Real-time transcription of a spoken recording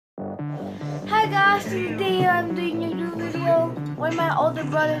last day I'm doing a new video with my older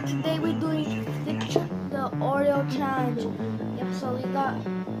brother. Today we're doing the Oreo challenge. Yep, so we got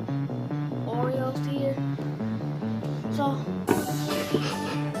Oreos here. So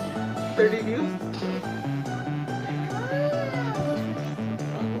 30 views?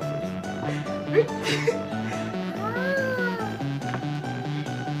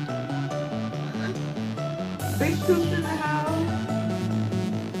 Big Tooth in the house.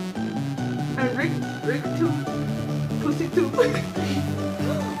 And Rick Tooth. Pussy Tooth.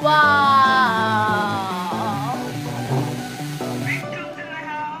 wow. Big Tooth in the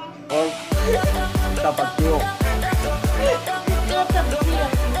house. Oh, tapatio.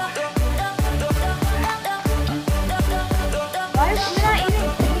 Why is she not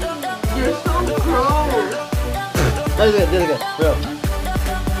eating? You're so gross. That's good, bro.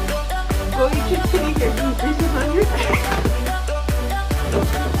 Go eat your kitty here. Some greases on your face.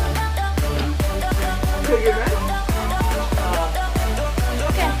 So you're right?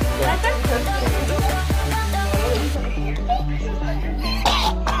 Okay,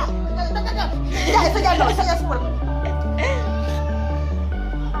 Eso ya no, eso ya es muerto.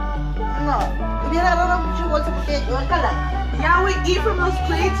 No, hubiera agarrado mucho bolsa porque yo escalar. Yeah, we eat from those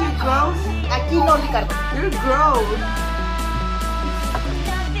plates, you gross. Aquí no, Ricardo. You're gross.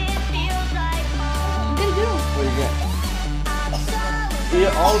 What do you get?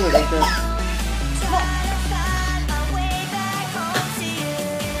 Eat all of it like that.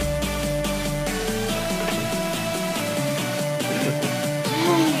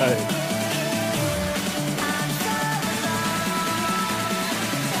 Hey.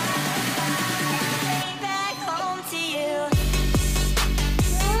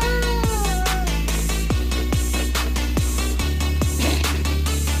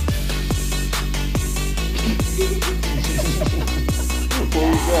 What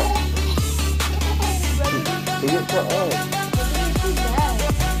do you got?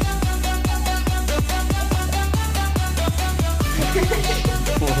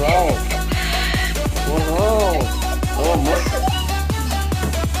 Wow. Wow. Oh, no.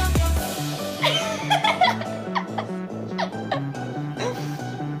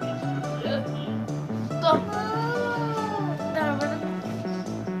 Stop.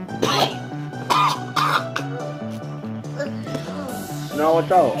 No,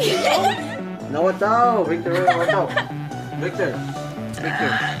 what's out? No, what's out? Victor, what's out? Victor. Victor.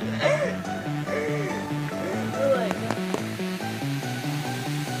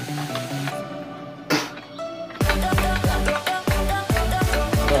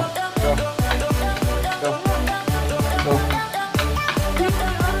 Go, go. Go. Go.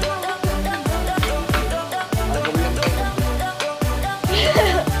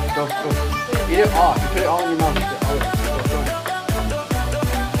 Go, go. Eat it all. You put it all in your mouth. Victor.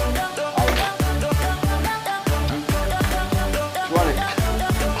 All of it. Go, go. Run it.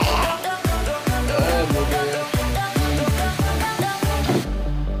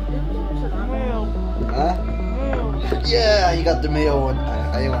 Huh? Yeah, you got the mayo one. I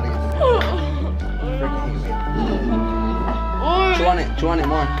didn't want to get the mayo. Freaking hate mayo. Chew on it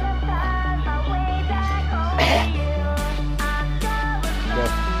more. Go.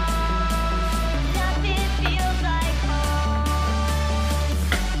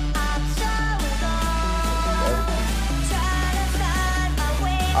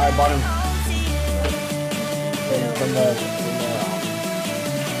 Alright, bottom. From the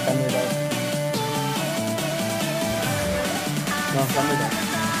family dog. No, family dog.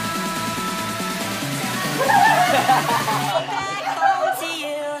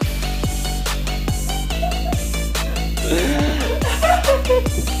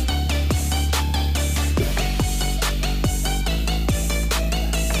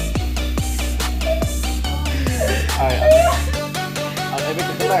 Alright, I'm next.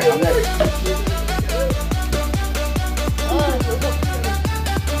 Come back, I'm next.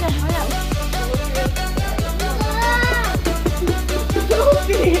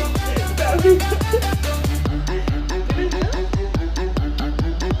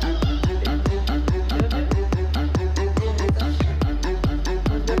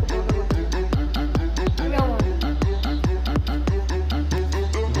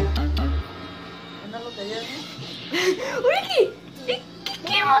 Ricky,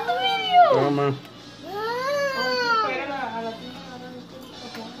 ¿qué va tu video? No, man.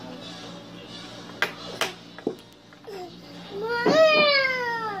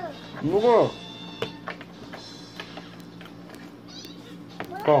 Go.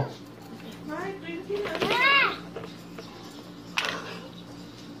 Go.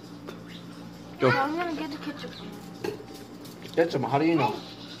 Go. I'm gonna get the ketchup. Ketchup, how do you know?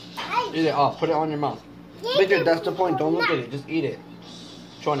 Eat it. Oh, put it on your mouth. Victor, that's the point. Don't look at it. Just eat it.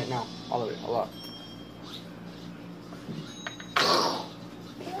 Chew on it now. All of it. A lot.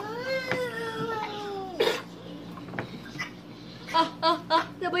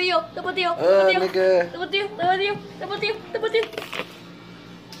 Double deal. Nigga. Double deal.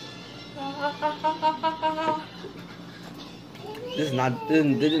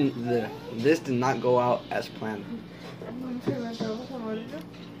 This did not go out as planned.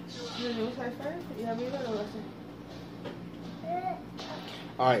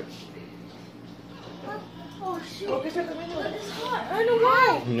 Alright. Oh shoot. It's hot. I don't know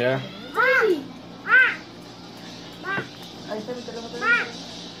why. Yeah. Daddy.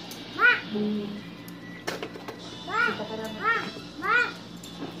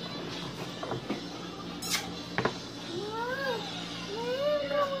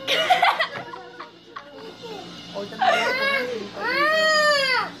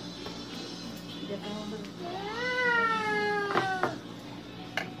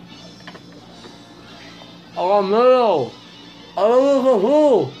 Oh no!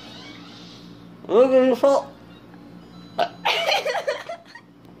 Oh, look at this.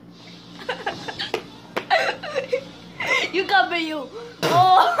 You got me, you.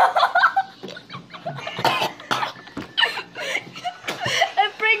 Oh. I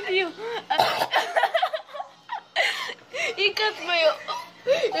pranked you. You got me.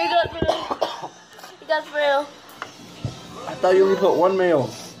 You got me. I thought you only put one mayo.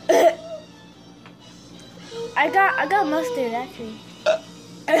 I got mustard actually.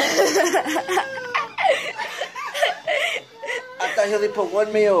 I thought you only put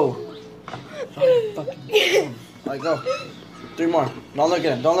one mayo. Alright, go. 3 more. Don't look at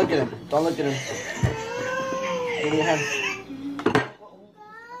him. Don't look at him. Don't look at him. Give me your hand.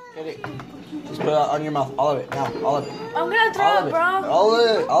 Get it. Just put it on your mouth. All of it. Now. All of it. I'm gonna throw it, bro. All of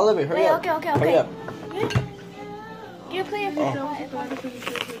it. All of it. Hurry up. Okay. Hurry up. You play it.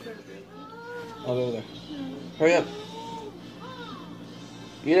 Over there. Hurry up.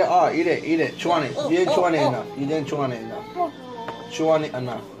 Eat it. Oh, eat it. Eat it. Chew on it. You didn't chew on it enough. You didn't chew on it enough. Chew on it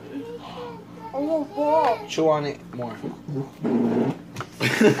enough. Chew on it more.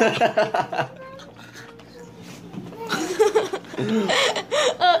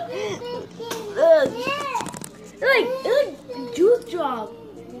 It's like juice drop.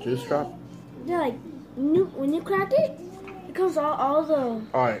 Juice drop? Yeah, like when you crack it, it comes all the.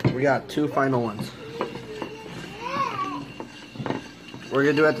 Alright, we got 2 final ones. We're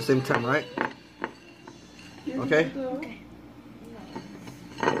gonna do it at the same time, right? Okay? Okay.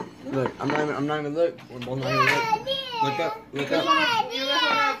 Look, I'm not even look. We're both not even look. Look up. Look up. You guys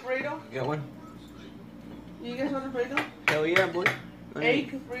want a burrito? Get one. You guys want a burrito? Hell yeah, boy.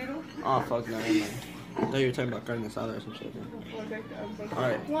 Egg burrito? Oh fuck no, never mind. I thought you were talking about carne asada or some shit.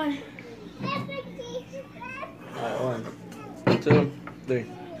 Alright. One. Alright, 1, 2, 3.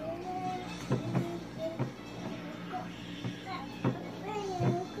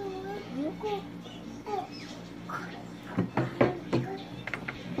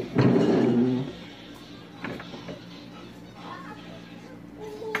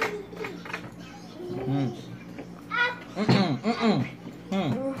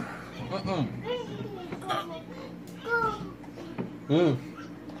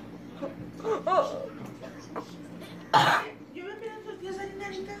 ¿Yo me pido tortillas de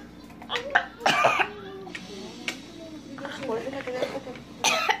harinita?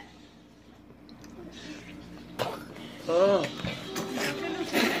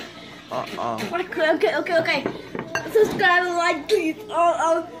 Okay. Subscribe and like, please.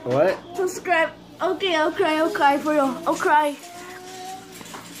 What? Subscribe. Okay, I'll cry for you. I'll cry.